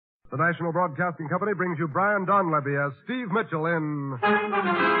The National Broadcasting Company brings you Brian Donlevy as Steve Mitchell in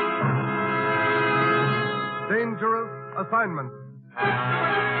Dangerous Assignment.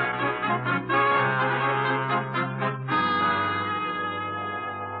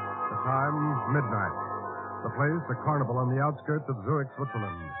 The time, midnight. The place, a carnival on the outskirts of Zurich,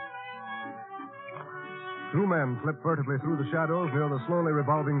 Switzerland. Two men slip furtively through the shadows near the slowly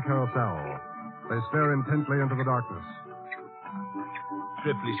revolving carousel. They stare intently into the darkness.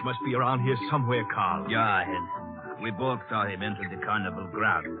 Triplis must be around here somewhere, Carl. Yeah, Henson. We both saw him enter the carnival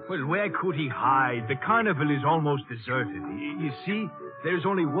grounds. Well, where could he hide? The carnival is almost deserted. You see, there's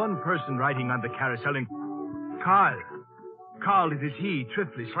only one person riding on the carousel, and... Carl, it is he,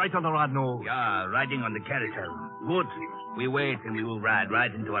 Triplis, right under our nose. Yeah, riding on the carousel. Good. We wait and we will ride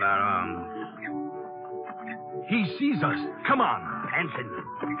right into our arms. He sees us. Come on. Hanson,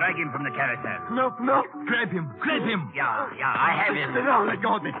 drag him from the carousel. No. Grab him. Yeah, I have him. No, let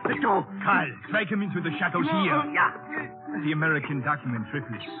go of me. Let go. Carl, drag him into the shadows here. Yeah. The American document,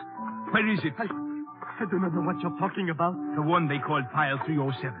 Triplis. Where is it? I do not know what you're talking about. The one they called File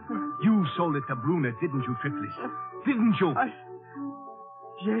 307. You sold it to Brunner, didn't you, Triplis? Didn't you?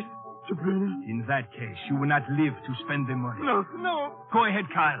 Yes, to Brunner. In that case, you will not live to spend the money. No. Go ahead,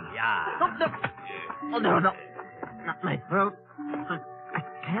 Carl. Yeah. No. Not my throat. I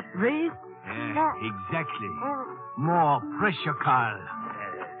can't breathe. Yeah, exactly. More pressure, Carl.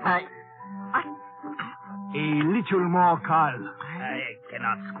 A little more, Carl. I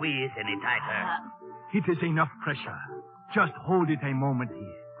cannot squeeze any tighter. It is enough pressure. Just hold it a moment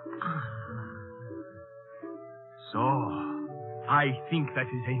here. So, I think that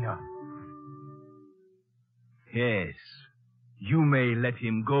is enough. Yes. You may let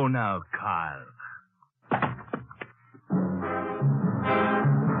him go now, Carl.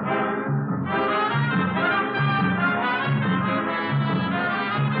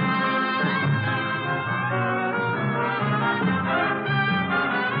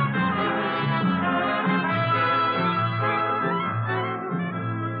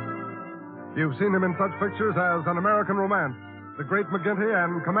 You've seen him in such pictures as An American Romance, The Great McGinty,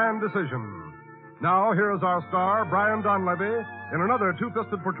 and Command Decision. Now, here is our star, Brian Donlevy, in another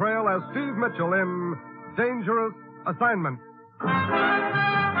two-fisted portrayal as Steve Mitchell in Dangerous Assignment.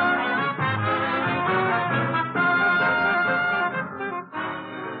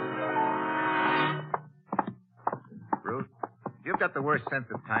 Ruth, you've got the worst sense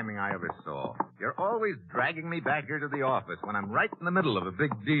of timing I ever saw. You're always dragging me back here to the office when I'm right in the middle of a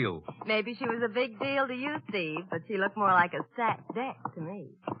big deal. Maybe she was a big deal to you, Steve, but she looked more like a stacked deck to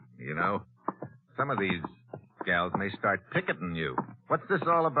me. You know, some of these gals may start picketing you. What's this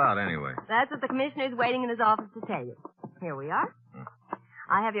all about, anyway? That's what the commissioner's waiting in his office to tell you. Here we are.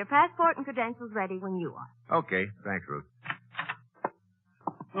 I have your passport and credentials ready when you are. Okay, thanks, Ruth.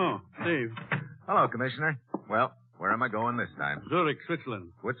 Oh, Steve. Hello, Commissioner. Well, where am I going this time? Zurich,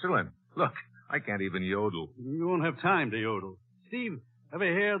 Switzerland. Switzerland? Look, I can't even yodel. You won't have time to yodel. Steve, ever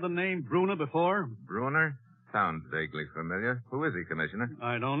hear the name Brunner before? Brunner? Sounds vaguely familiar. Who is he, Commissioner?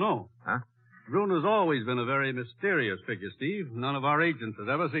 I don't know. Huh? Brunner's always been a very mysterious figure, Steve. None of our agents has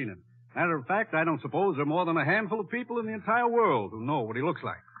ever seen him. Matter of fact, I don't suppose there are more than a handful of people in the entire world who know what he looks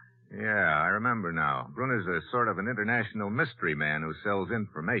like. Yeah, I remember now. Brunner's a sort of an international mystery man who sells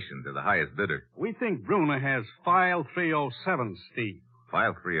information to the highest bidder. We think Brunner has File 307, Steve.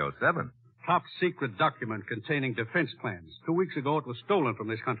 File 307? Top secret document containing defense plans. 2 weeks ago, it was stolen from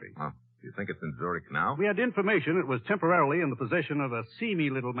this country. Oh, you think it's in Zurich now? We had information it was temporarily in the possession of a seamy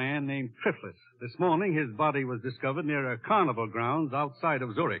little man named Triplis. This morning, his body was discovered near a carnival grounds outside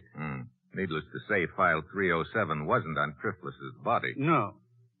of Zurich. Needless to say, File 307 wasn't on Triplis's body. No.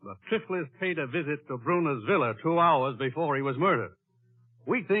 But Triplis paid a visit to Brunner's villa 2 hours before he was murdered.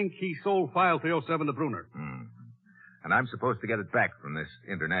 We think he sold File 307 to Brunner. And I'm supposed to get it back from this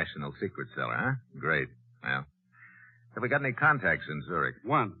international secret seller, huh? Great. Well, have we got any contacts in Zurich?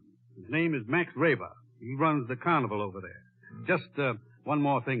 One. His name is Max Raber. He runs the carnival over there. Just one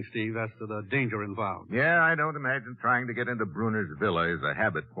more thing, Steve, as to the danger involved. Yeah, I don't imagine trying to get into Brunner's villa is a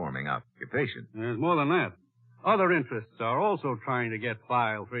habit-forming occupation. There's more than that. Other interests are also trying to get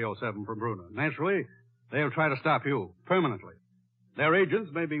File 307 from Brunner. Naturally, they'll try to stop you permanently. Their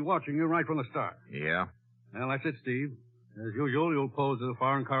agents may be watching you right from the start. Yeah? Well, that's it, Steve. As usual, you'll pose as a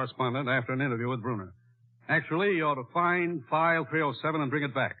foreign correspondent after an interview with Brunner. Actually, you ought to find File 307 and bring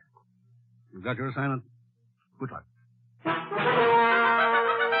it back. You got your assignment? Good luck.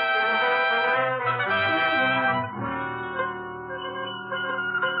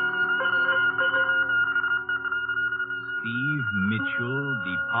 Steve Mitchell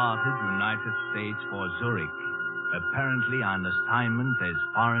departed United States for Zurich apparently on assignment as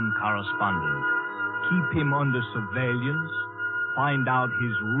foreign correspondent. Keep him under surveillance. Find out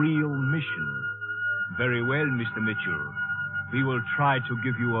his real mission. Very well, Mr. Mitchell. We will try to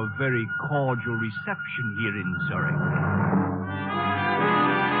give you a very cordial reception here in Zurich.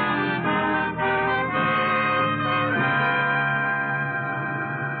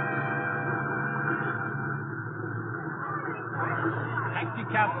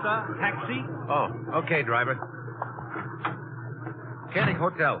 Cab, sir. Taxi? Oh, okay, driver. Koenig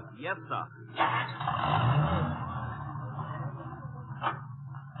Hotel. Yes, sir.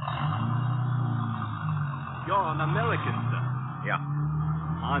 You're an American, sir. Yeah.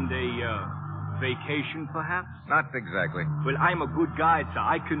 On a vacation, perhaps? Not exactly. Well, I'm a good guide, sir.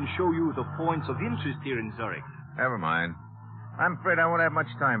 I can show you the points of interest here in Zurich. Never mind. I'm afraid I won't have much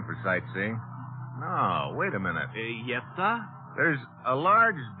time for sightseeing. No, wait a minute. Yes, sir? There's a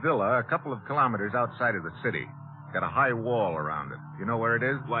large villa a couple of kilometers outside of the city. Got a high wall around it. You know where it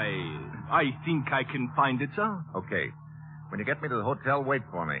is? Why, I think I can find it, sir. Okay. When you get me to the hotel, wait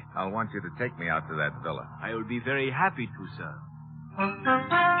for me. I'll want you to take me out to that villa. I will be very happy to, sir.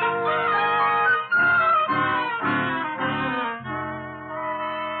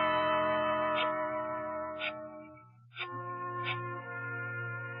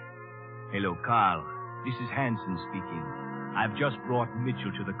 Hello, Carl. This is Hansen speaking. I've just brought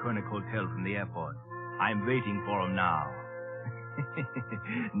Mitchell to the Koenig Hotel from the airport. I'm waiting for him now.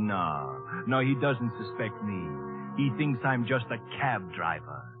 No, he doesn't suspect me. He thinks I'm just a cab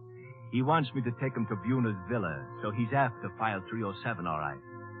driver. He wants me to take him to Buna's villa, so he's after file 307, all right.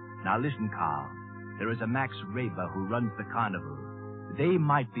 Now listen, Carl. There is a Max Raber who runs the carnival. They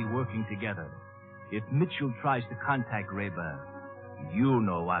might be working together. If Mitchell tries to contact Raber, you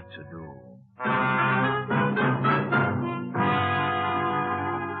know what to do.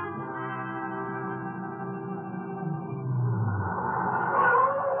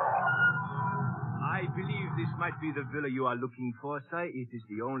 I believe this might be the villa you are looking for, sir. It is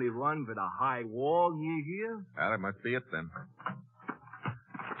the only one with a high wall near here. Well, that must be it then.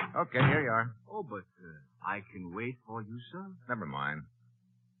 Okay, here you are. Oh, but I can wait for you, sir. Never mind.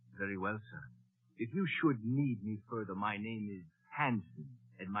 Very well, sir. If you should need me further, my name is Hansen,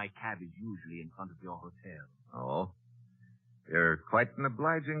 and my cab is usually in front of your hotel. Oh? You're quite an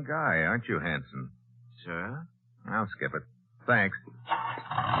obliging guy, aren't you, Hansen? Sir? I'll skip it. Thanks.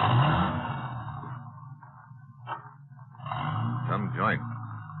 Some joint.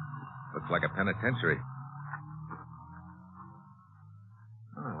 Looks like a penitentiary.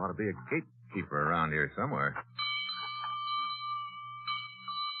 Oh, there ought to be a gatekeeper around here somewhere.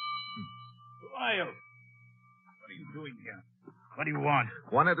 Lyle, what are you doing here? What do you want?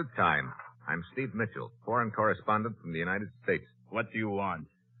 One at a time. I'm Steve Mitchell, foreign correspondent from the United States. What do you want?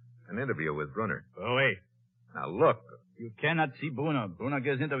 An interview with Brunner. Go away. Now, look. You cannot see Brunner. Brunner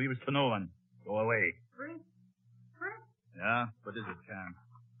gives interviews to no one. Go away. Fritz? Yeah? What is it, Karen?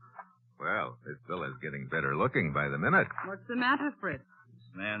 Well, this villa's getting better looking by the minute. What's the matter, Fritz?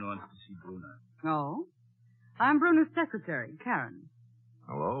 This man wants to see Brunner. Oh? I'm Bruno's secretary, Karen.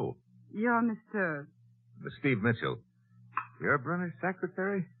 Hello. You're Mr. Steve Mitchell. You're Brunner's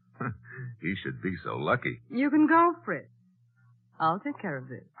secretary? He should be so lucky. You can go, Fritz. I'll take care of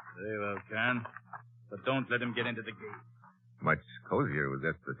this. Very well, Karen. But don't let him get into the gate. Much cozier with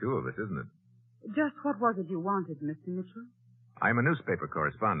just the two of us, isn't it? Just what was it you wanted, Mr. Mitchell? I'm a newspaper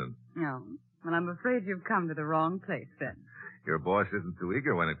correspondent. No. Well, I'm afraid you've come to the wrong place, then. Your boss isn't too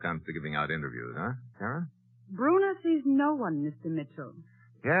eager when it comes to giving out interviews, huh, Karen? Bruno sees no one, Mr. Mitchell.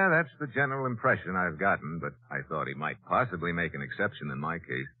 Yeah, that's the general impression I've gotten, but I thought he might possibly make an exception in my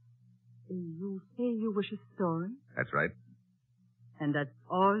case. You say you wish a story? That's right. And that's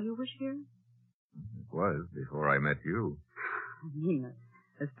all you wish here? It was before I met you. I mean,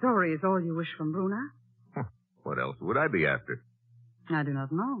 a story is all you wish from Bruna? What else would I be after? I do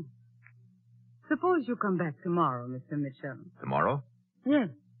not know. Suppose you come back tomorrow, Mr. Mitchell. Tomorrow? Yes.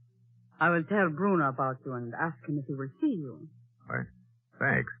 I will tell Bruno about you and ask him if he will see you. Why,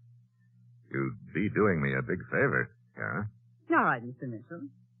 thanks. You'd be doing me a big favor, Karen. All right, Mr. Mitchell.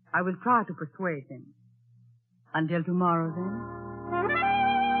 I will try to persuade him. Until tomorrow, then.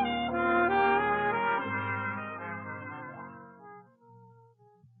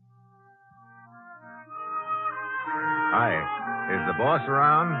 Hi. Is the boss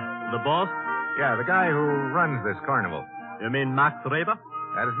around? The boss? Yeah, the guy who runs this carnival. You mean Max Raber?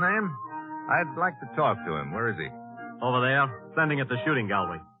 That his name? I'd like to talk to him. Where is he? Over there, standing at the shooting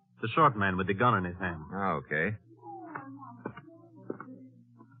gallery. The short man with the gun in his hand. Oh, okay.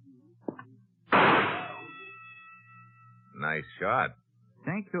 Nice shot.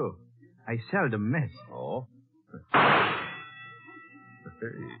 Thank you. I seldom miss. Oh?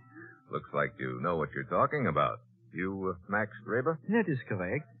 Looks like you know what you're talking about. You, Max Graber? That is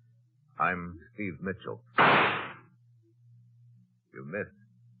correct. I'm Steve Mitchell. You missed.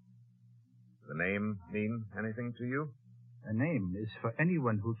 The name mean anything to you? A name is for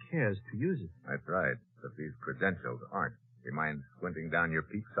anyone who cares to use it. That's right, but these credentials aren't. Do you mind squinting down your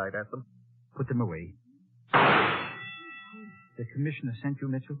peep sight at them? Put them away. The commissioner sent you,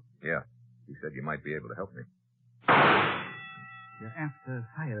 Mitchell? Yeah. He said you might be able to help me. You're after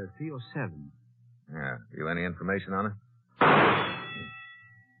file 307. Yeah. Feel any information on it?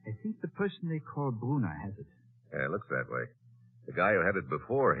 I think the person they call Brunner has it. Yeah, it looks that way. The guy who had it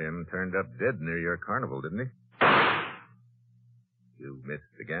before him turned up dead near your carnival, didn't he? You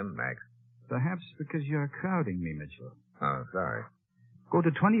missed again, Max. Perhaps because you're crowding me, Mitchell. Oh, sorry. Go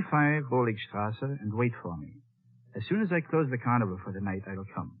to 25 Boligstrasse and wait for me. As soon as I close the carnival for the night, I will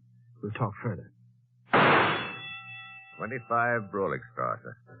come. We'll talk further. 25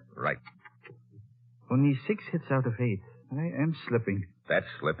 Broligstrasse. Right. Only 6 hits out of 8. I am slipping. That's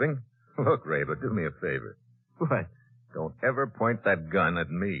slipping? Look, Raver, do me a favor. What? Don't ever point that gun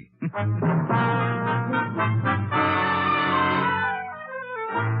at me.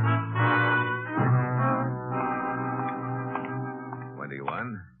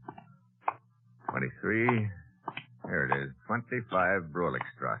 21. 23. There it is. 25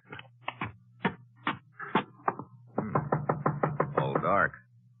 Broligstrasse. All dark.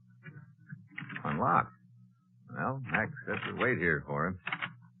 Unlocked. Well, Max said to wait here for him.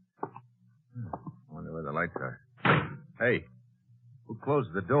 Wonder where the lights are. Hey, who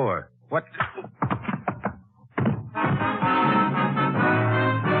closed the door? What?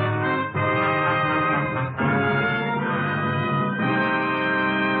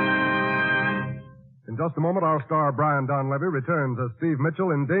 In just a moment, our star Brian Donlevy returns as Steve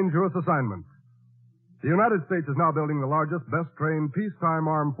Mitchell in Dangerous Assignment. The United States is now building the largest, best-trained peacetime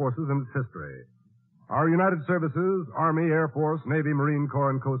armed forces in its history. Our United Services, Army, Air Force, Navy, Marine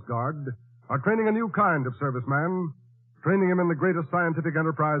Corps, and Coast Guard, are training a new kind of serviceman, training him in the greatest scientific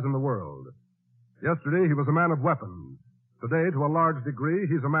enterprise in the world. Yesterday, he was a man of weapons. Today, to a large degree,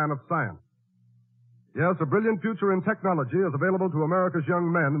 he's a man of science. Yes, a brilliant future in technology is available to America's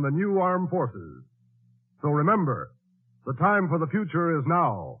young men in the new armed forces. So remember, the time for the future is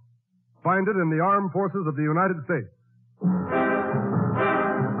now. Find it in the Armed Forces of the United States.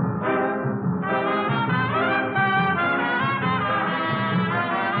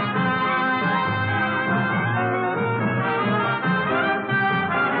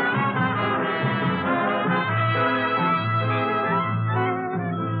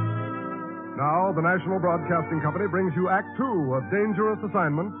 Now, the National Broadcasting Company brings you Act Two of Dangerous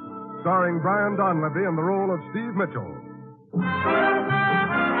Assignment, starring Brian Donlevy in the role of Steve Mitchell.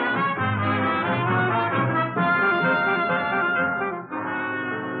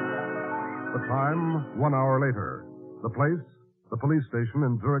 The time, 1 hour later. The place, the police station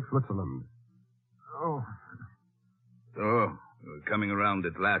in Zurich, Switzerland. Oh. So, we're coming around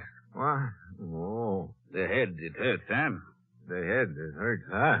at last. What? Oh. The head, it hurts, huh? The head, it hurts,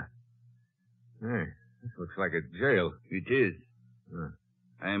 huh? Hey, this looks like a jail. It is.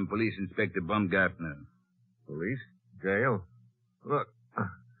 I am Police Inspector Baumgartner. Police? Jail? Look,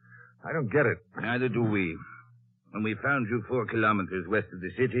 I don't get it. Neither do we. When we found you 4 kilometers west of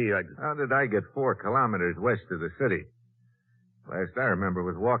the city, How did I get 4 kilometers west of the city? Last I remember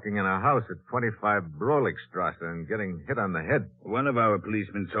was walking in a house at 25 Broligstrasse and getting hit on the head. One of our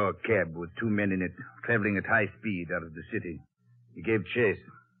policemen saw a cab with 2 men in it, traveling at high speed out of the city. He gave chase.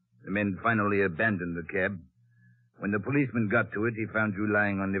 The men finally abandoned the cab. When the policeman got to it, he found you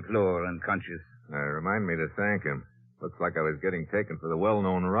lying on the floor, unconscious. Remind me to thank him. Looks like I was getting taken for the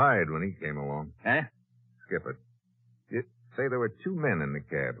well-known ride when he came along. Huh? Skip it. You say there were 2 men in the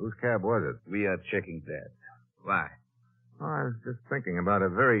cab. Whose cab was it? We are checking that. Why? Oh, I was just thinking about a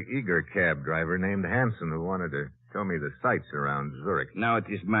very eager cab driver named Hansen who wanted to show me the sights around Zurich. Now it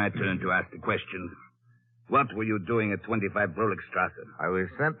is my turn to ask the question. What were you doing at 25 Broligstrasse? I was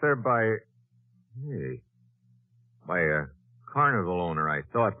sent there by a carnival owner I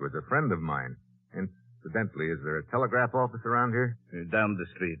thought was a friend of mine. Incidentally, is there a telegraph office around here? Down the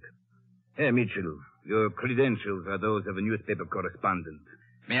street. Hey, Mitchell, your credentials are those of a newspaper correspondent.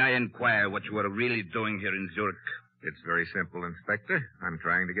 May I inquire what you are really doing here in Zurich? It's very simple, Inspector. I'm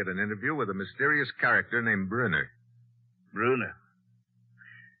trying to get an interview with a mysterious character named Brunner. Brunner?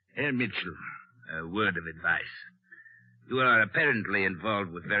 Herr Mitchell, a word of advice. You are apparently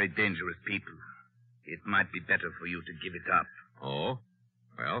involved with very dangerous people. It might be better for you to give it up. Oh?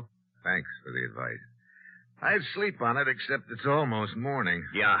 Well, thanks for the advice. I'd sleep on it, except it's almost morning.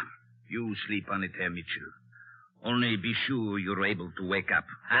 Yeah, you sleep on it, Herr Mitchell. Only be sure you're able to wake up,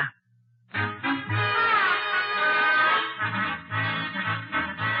 huh?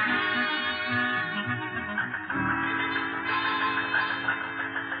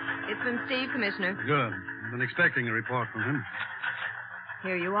 It's from Steve, Commissioner. Good. I've been expecting a report from him.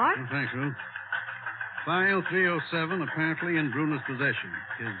 Here you are. Oh, thanks, Ruth. File 307 apparently in Bruner's possession.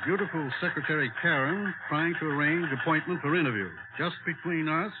 His beautiful secretary, Karen, trying to arrange appointment for interview. Just between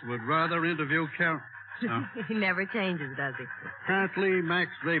us, would rather interview Karen. He never changes, does he? Apparently, Max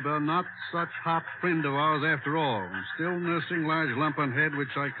Raber, not such hot friend of ours after all. Still nursing large lump on head,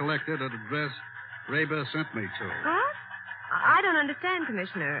 which I collected at address Raber sent me to. What? I don't understand,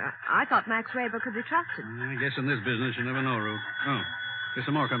 Commissioner. I thought Max Raber could be trusted. I guess in this business you never know, Ruth. Oh, there's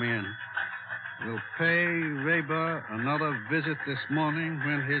some more coming in. We'll pay Raber another visit this morning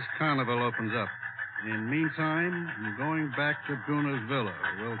when his carnival opens up. In the meantime, I'm going back to Bruner's villa.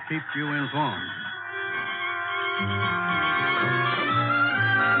 We'll keep you informed.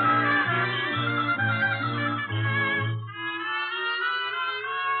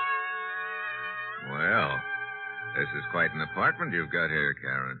 Well, this is quite an apartment you've got here,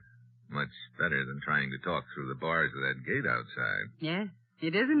 Karen. Much better than trying to talk through the bars of that gate outside. Yes,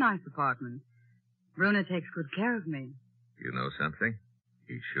 it is a nice apartment. Bruner takes good care of me. You know something?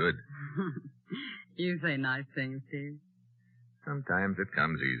 He should. You say nice things, Steve. Sometimes it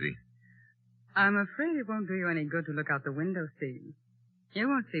comes easy. I'm afraid it won't do you any good to look out the window, Steve. You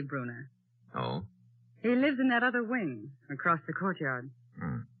won't see Bruner. Oh? He lives in that other wing, across the courtyard.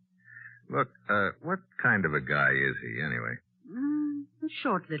 Look, what kind of a guy is he, anyway? A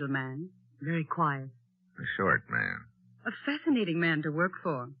short little man. Very quiet. A short man. A fascinating man to work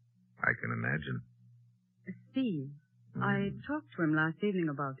for. I can imagine. Steve, I talked to him last evening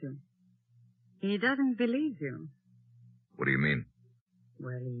about you. He doesn't believe you. What do you mean?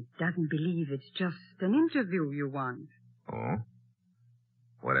 Well, he doesn't believe it's just an interview you want. Oh?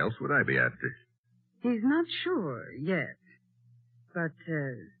 What else would I be after? He's not sure yet. But,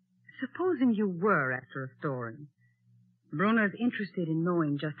 supposing you were after a story. Bruner's interested in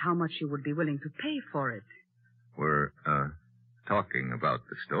knowing just how much you would be willing to pay for it. We're, talking about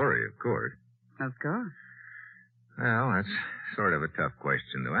the story, of course. Of course. Well, that's sort of a tough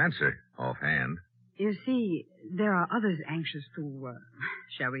question to answer, offhand. You see, there are others anxious to,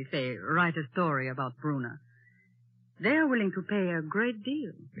 shall we say, write a story about Bruner. They are willing to pay a great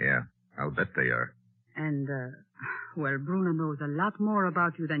deal. Yeah, I'll bet they are. And, well, Bruner knows a lot more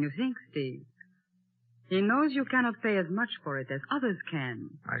about you than you think, Steve. He knows you cannot pay as much for it as others can.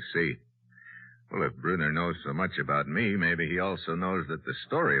 I see. Well, if Bruner knows so much about me, maybe he also knows that the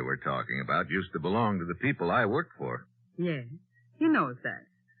story we're talking about used to belong to the people I worked for. Yes, he knows that.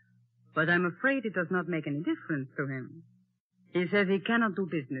 But I'm afraid it does not make any difference to him. He says he cannot do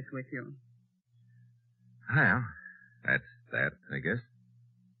business with you. Well, that's that, I guess.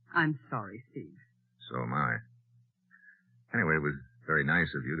 I'm sorry, Steve. So am I. Anyway, it was very nice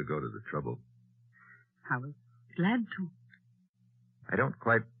of you to go to the trouble. I was glad to. I don't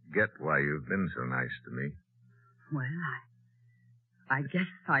quite get why you've been so nice to me. Well, I guess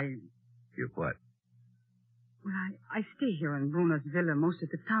I... You what? Well, I stay here in Bruner's villa most of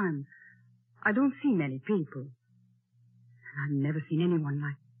the time. I don't see many people. And I've never seen anyone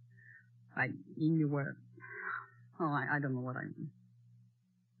like you were. Oh, I don't know what I mean.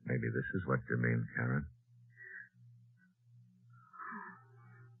 Maybe this is what you mean, Karen.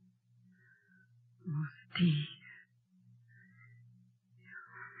 Oh, Steve.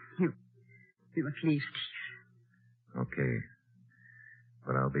 You must leave, Steve. Okay.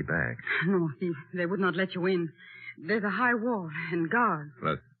 But I'll be back. No, Steve, they would not let you in. There's a high wall and guards.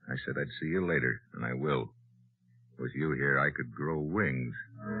 Look, I said I'd see you later, and I will. With you here, I could grow wings.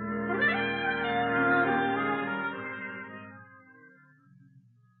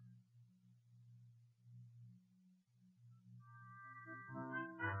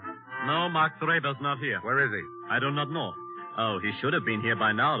 No, Max Raber's not here. Where is he? I do not know. Oh, he should have been here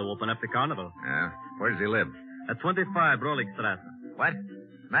by now to open up the carnival. Yeah? Where does he live? At 25 Roligstrasse. What?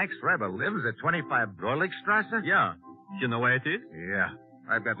 Max Reber lives at 25 Broligstrasse? Yeah. You know where it is? Yeah.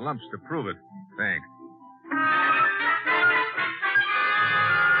 I've got lumps to prove it. Thanks.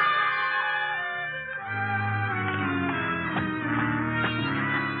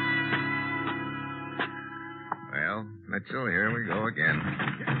 Well, Mitchell, here we go again.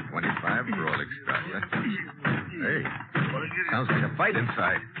 25 Broligstrasse. Hey, sounds like a fight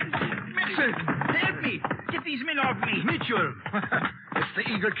inside. Mitchell, help me! Get these men off me! Mitchell! It's the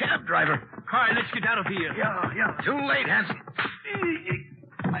eager cab driver. Carl, let's get out of here. Yeah. Too late, Hanson.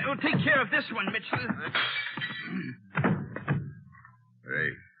 I will take care of this one, Mitchell. Hey,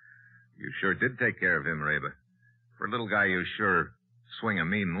 you sure did take care of him, Raber. For a little guy, you sure swing a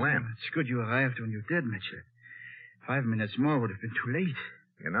mean limp. It's good you arrived when you did, Mitchell. 5 minutes more would have been too late.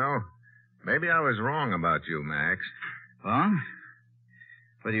 You know, maybe I was wrong about you, Max. Wrong?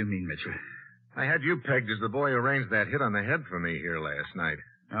 What do you mean, Mitchell? I had you pegged as the boy who arranged that hit on the head for me here last night.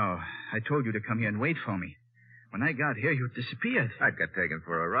 Oh, I told you to come here and wait for me. When I got here, you disappeared. I got taken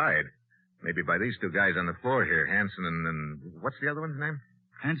for a ride. Maybe by these two guys on the floor here, Hanson and what's the other one's name?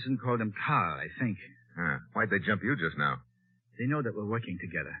 Hanson called him Carl, I think. Huh. Why'd they jump you just now? They know that we're working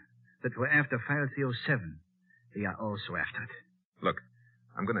together. That we're after File 307. They are also after it. Look,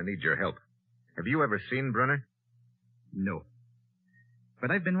 I'm going to need your help. Have you ever seen Brunner? No. But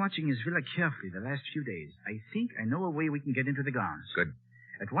I've been watching his villa carefully the last few days. I think I know a way we can get into the grounds. Good.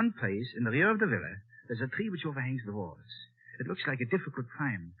 At one place, in the rear of the villa, there's a tree which overhangs the walls. It looks like a difficult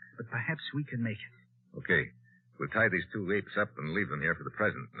climb, but perhaps we can make it. Okay. We'll tie these two apes up and leave them here for the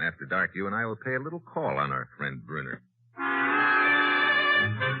present. And after dark, you and I will pay a little call on our friend Brunner.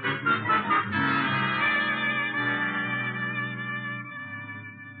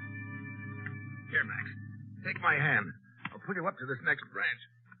 Here, Max. Take my hand. I'll pull you up to this next branch.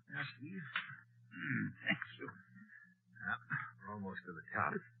 Now, Steve. Thank you. Now, we're almost to the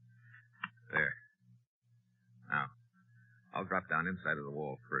top. There. Now, I'll drop down inside of the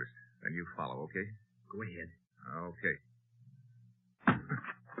wall first. Then you follow, okay? Go ahead. Okay.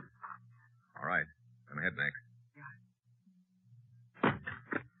 All right. Come ahead, Max.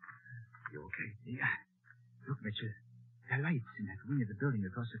 You okay? Yeah. Look, Mitchell. There are lights in that wing of the building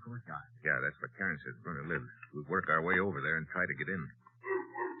across the courtyard. Yeah, that's where Karen says Brunner lives. We'll work our way over there and try to get in.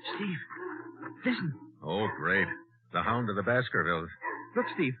 Steve, listen. Oh, great. The hound of the Baskervilles. Look,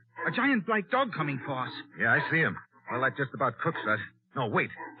 Steve. A giant black dog coming for us. Yeah, I see him. Well, that just about cooks us. No,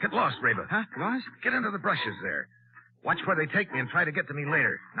 wait. Get lost, Reba. Huh? Lost? Get into the brushes there. Watch where they take me and try to get to me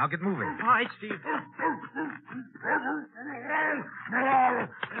later. Now get moving. All right, Steve.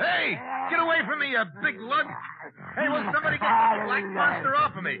 Hey! Get away from me, you big lug! Hey, will somebody get this black monster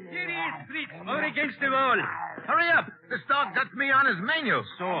off of me? Here he is, Fritz, over against the wall. Hurry up! This dog got me on his menu.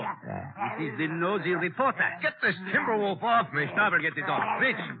 So, this is the nosy reporter. Get this timberwolf off me. Stubber, get the dog.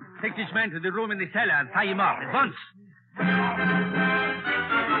 Fritz, take this man to the room in the cellar and tie him up at once.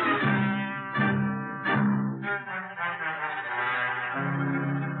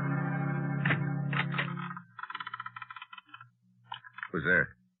 Who's there?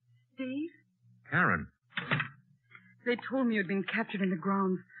 Steve? Karen. They told me you'd been captured in the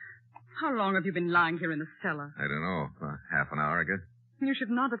grounds. How long have you been lying here in the cellar? I don't know. Half an hour, I guess. You should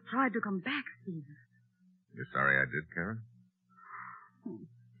not have tried to come back, Steve. You're sorry I did, Karen? Oh,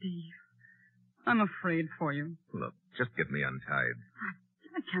 Steve. I'm afraid for you. Look, just get me untied.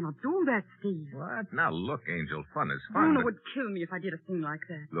 I cannot do that, Steve. What? Now, look, Angel, fun is fun. Bruno but... would kill me if I did a thing like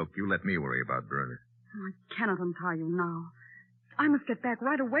that. Look, you let me worry about Brunner. Oh, I cannot untie you now. I must get back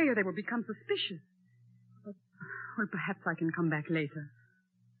right away or they will become suspicious. But, well, perhaps I can come back later.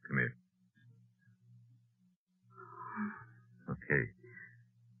 Come here. Okay.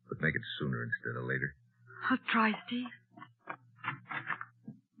 But make it sooner instead of later. I'll try, Steve.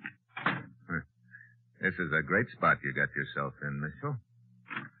 This is a great spot you got yourself in, Mitchell.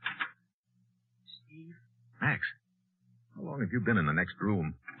 Steve? Max, how long have you been in the next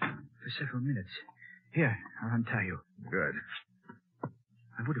room? For several minutes. Here, I'll untie you. Good.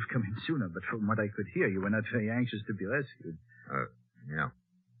 I would have come in sooner, but from what I could hear, you were not very anxious to be rescued. Yeah.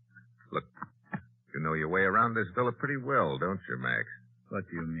 Look, you know your way around this villa pretty well, don't you, Max? What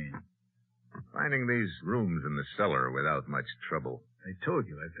do you mean? Finding these rooms in the cellar without much trouble. I told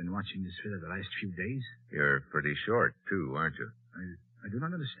you I've been watching this villa the last few days. You're pretty short, too, aren't you? I do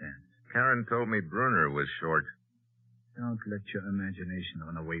not understand. Karen told me Brunner was short. Don't let your imagination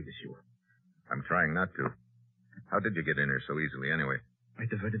run away with you. I'm trying not to. How did you get in here so easily, anyway? I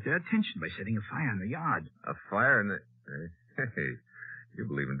diverted their attention by setting a fire in the yard. A fire in the... Hey, you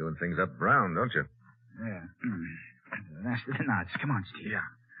believe in doing things up brown, don't you? Yeah. Last of the knots. Come on, Steve. Yeah.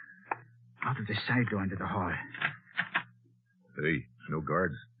 Out of the side door into the hall. Hey, no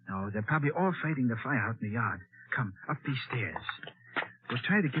guards. No, they're probably all fighting the fire out in the yard. Come, up these stairs. We'll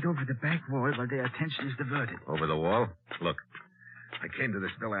try to get over the back wall while their attention is diverted. Over the wall? Look, I came to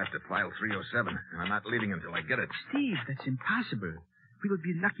this villa after File 307, and I'm not leaving until I get it. Steve, that's impossible. We would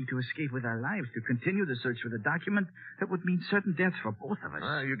be lucky to escape with our lives. To continue the search for the document, that would mean certain death for both of us.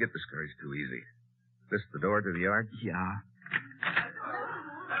 You get discouraged too easy. This the door to the yard? Yeah.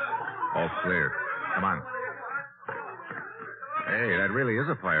 All clear. Come on. Hey, that really is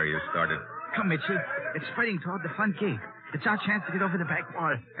a fire you started. Come, Mitchell. It's spreading toward the front gate. It's our chance to get over the back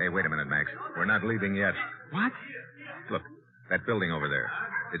wall. Hey, wait a minute, Max. We're not leaving yet. What? Look, that building over there.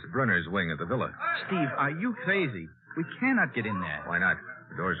 It's Brunner's wing of the villa. Steve, are you crazy? We cannot get in there. Why not?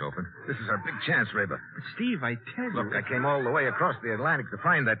 The door's open. This is our big chance, Reba. But, Steve, I tell you... Look, I came all the way across the Atlantic to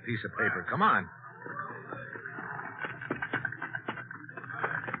find that piece of paper. Come on.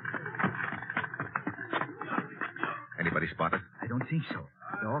 Anybody spot us? I don't think so.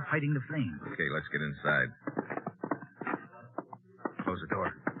 They're all fighting the flames. Okay, let's get inside. Close the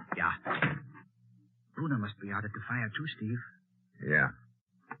door. Yeah. Bruno must be out at the fire, too, Steve. Yeah.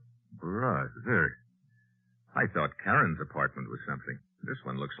 Brother. I thought Karen's apartment was something. This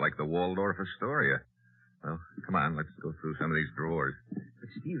one looks like the Waldorf Astoria. Well, come on, let's go through some of these drawers. But,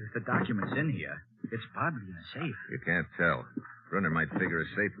 Steve, if the document's in here, it's probably in a safe. You can't tell. Brunner might figure a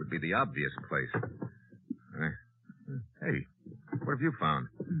safe would be the obvious place. Hey, what have you found?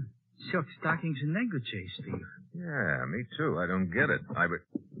 Silk stockings and negligee, Steve. Yeah, me too. I don't get it. Wait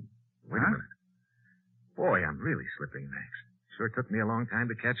a minute. Boy, I'm really slipping, Max. Sure took me a long time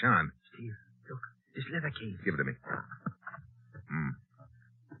to catch on. Steve, look. This leather case. Give it to me.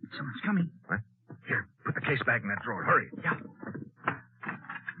 Someone's coming. What? Here, put the case back in that drawer. Hurry. Yeah.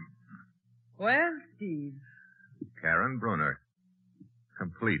 Well, Steve. Karen Brunner.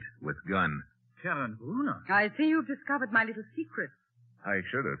 Complete with gun. Karen Brunner? I see you've discovered my little secret. I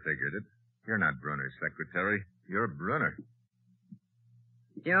should have figured it. You're not Brunner's secretary. You're Brunner.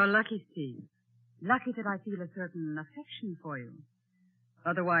 You're lucky, Steve. Lucky that I feel a certain affection for you.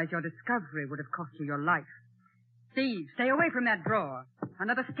 Otherwise, your discovery would have cost you your life. Steve, stay away from that drawer.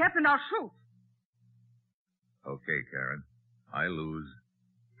 Another step and I'll shoot. Okay, Karen. I lose.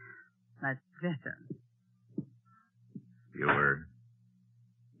 That's better. You were?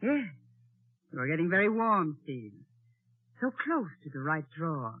 Yes. You're getting very warm, Steve. So close to the right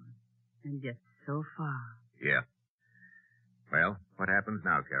drawer. And yet so far. Yeah. Well, what happens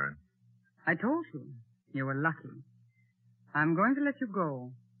now, Karen? I told you. You were lucky. I'm going to let you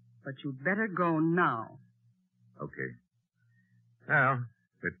go, but you'd better go now. Okay. Well,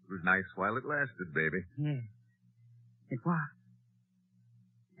 it was nice while it lasted, baby. Yes, it was.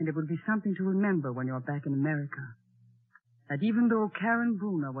 And it would be something to remember when you're back in America. That even though Karen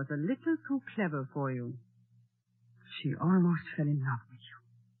Brunner was a little too clever for you, she almost fell in love with you.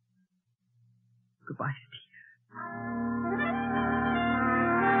 Goodbye, Steve.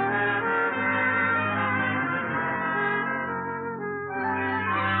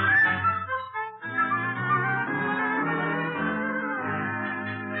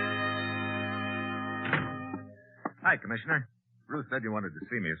 Hi, Commissioner. Ruth said you wanted to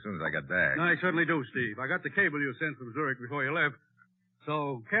see me as soon as I got back. I certainly do, Steve. I got the cable you sent from Zurich before you left.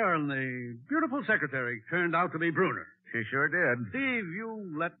 So, Karen, the beautiful secretary, turned out to be Brunner. She sure did. Steve,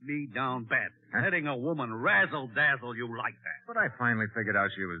 you let me down bad. Letting a woman razzle-dazzle you like that. But I finally figured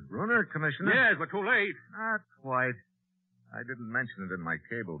out she was Brunner, Commissioner. Yes, but too late. Not quite. I didn't mention it in my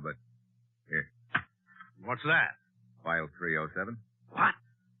cable, but... Here. What's that? File 307. What?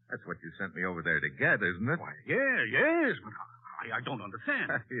 That's what you sent me over there to get, isn't it? Why, yes, but I don't understand.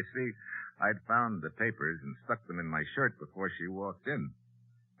 You see, I'd found the papers and stuck them in my shirt before she walked in.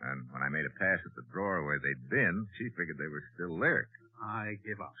 And when I made a pass at the drawer where they'd been, she figured they were still there. I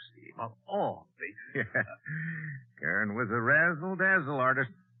give up, Steve. Of all things. Yeah. Karen was a razzle-dazzle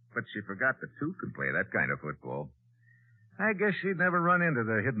artist, but she forgot that two can play that kind of football. I guess she'd never run into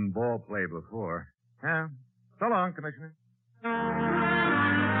the hidden ball play before. Yeah. So long, Commissioner.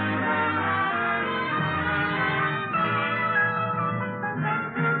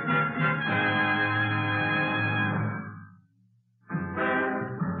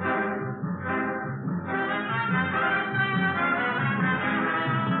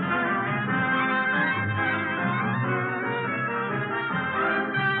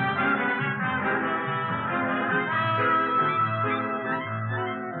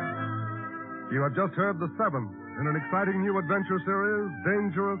 You have just heard the seventh in an exciting new adventure series,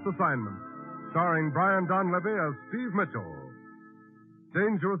 Dangerous Assignment, starring Brian Donlevy as Steve Mitchell.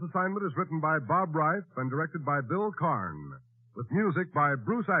 Dangerous Assignment is written by Bob Reif and directed by Bill Karn, with music by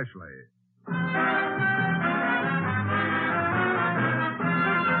Bruce Ashley.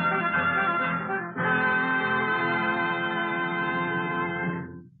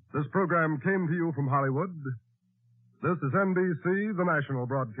 This program came to you from Hollywood. This is NBC, the national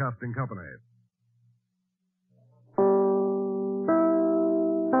broadcasting company.